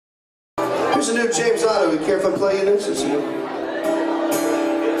Here's a new James Otto. You care if I play you this? It's new.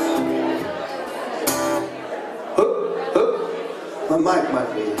 My mic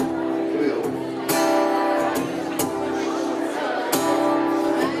might be. Here we go.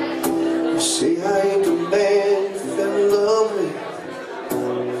 You say I ain't the man you fell in love with.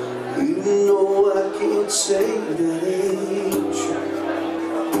 Even though I can't say that ain't true.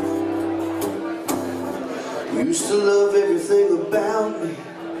 Used to love everything about me.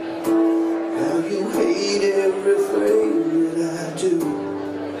 Now you hate everything that I do.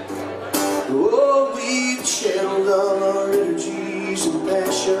 Oh, we've channeled all our energies and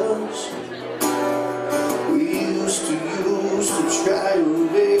passions we used to try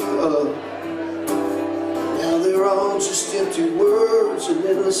and make up. Now they're all just empty words and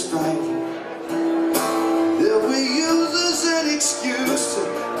endless fighting that we use as an excuse to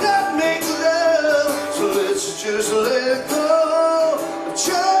not make love. So let's just let go and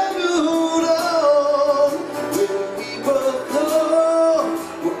try to hold on. When we both know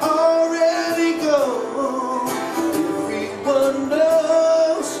we're already gone. Everyone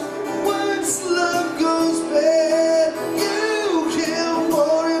knows once love goes bad, you can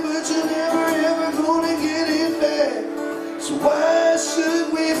want it, but you're never ever gonna get it back. So why should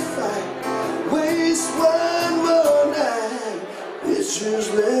we fight? Waste one more night. Let's just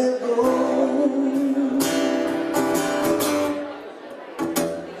let go.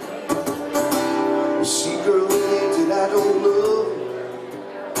 See, girl, it ain't that I don't love you,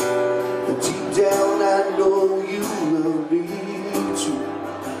 but deep down I know you love me too.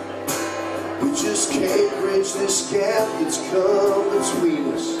 We just can't bridge this gap that's come between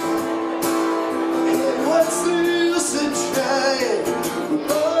us. And what's the use in trying? We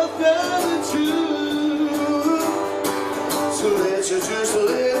both know the truth. So let's just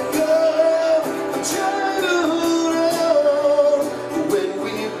let go and try to hold on. When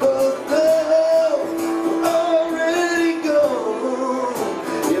we both know we're already gone.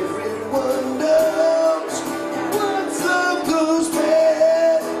 Everyone knows once love goes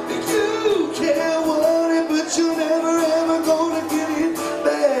bad, you can't want it, but you're never ever gonna get it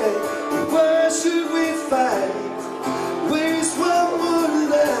back. Why should we fight? Waste one more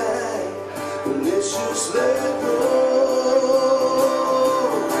night. Let's just let go.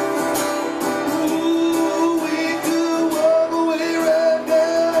 Ooh, we could walk away right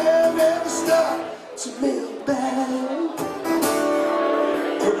now and never stop to make back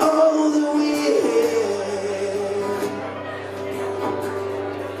for all that we had.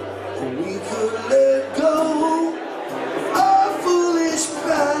 We could let go of our foolish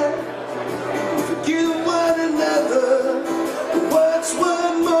pride, forgive one another. What's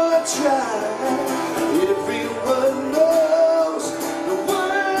one more try? Everyone knows that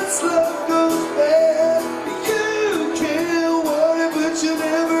once love goes bad, you can't want it, but you're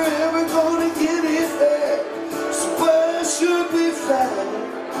never ever gonna get it back. So why should we fight?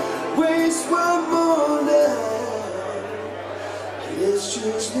 Waste one more night. Let's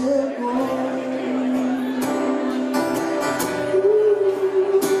just let go.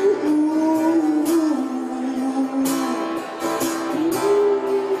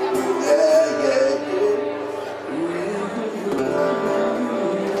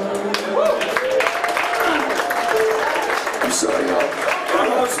 Sorry, y'all.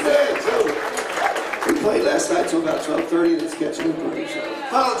 Arlos dead, too. We played last night till about 12:30 and it's catching up with me, so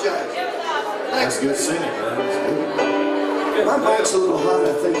apologize. That's good singing, man. That's good. My mic's a little hot, I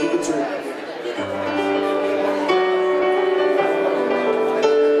think you can turn.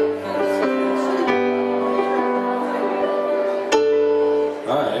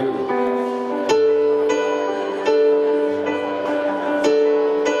 All right, here we go.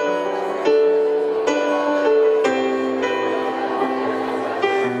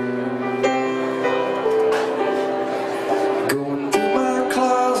 Going through my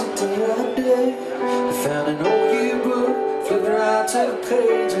closet the other day, I found an old yearbook, flipped right to the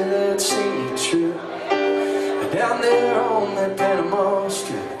page, and that seemed true. And down there on that Panama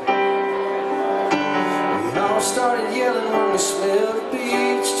Strip, we all started yelling when we smelled the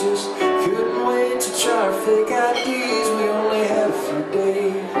beach. Just couldn't wait to try our fake IDs. We only had a few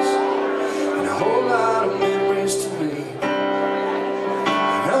days and a whole lot of memories to make.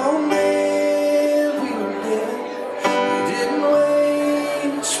 Oh man, we were there. We didn't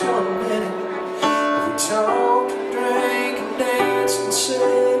wait just 1 minute. We talked and drank and danced and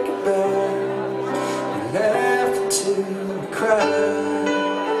said goodbye. We laughed until we cried.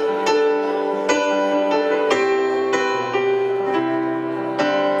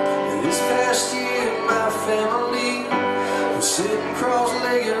 This past year, my family was sitting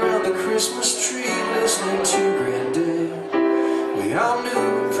cross-legged around the Christmas tree, listening to Granddad. We all knew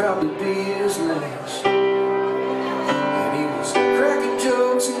it'd probably be his his last. And he was cracking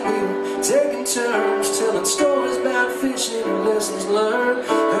jokes and we were taking turns, telling stories about fishing and lessons learned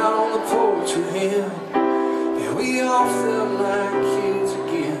out on the porch with him. And we all felt like kids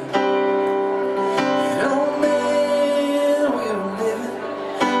again. And oh man, we were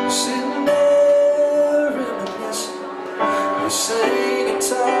living, sitting there reminiscing. We sang and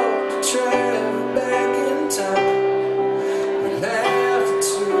talked and traveled back in time. We laughed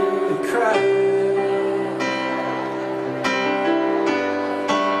until we cried.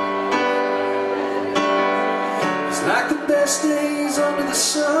 It's like the best days under the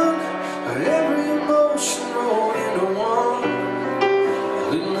sun, every emotion rolled into one. A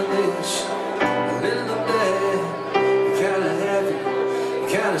little of this, a little of that, kinda happy,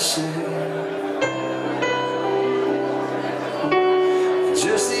 kinda sad.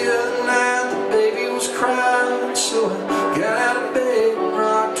 Just the other night the baby was crying, so I got out of bed and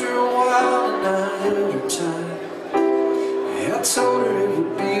rocked her a while, and I held her tight. I told her it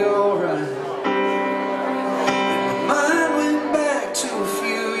would be alright. And my mind went back to a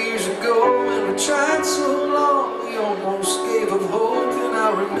few years ago, and we tried so long we almost gave up hope. And I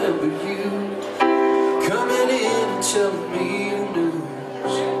remember you coming in and telling me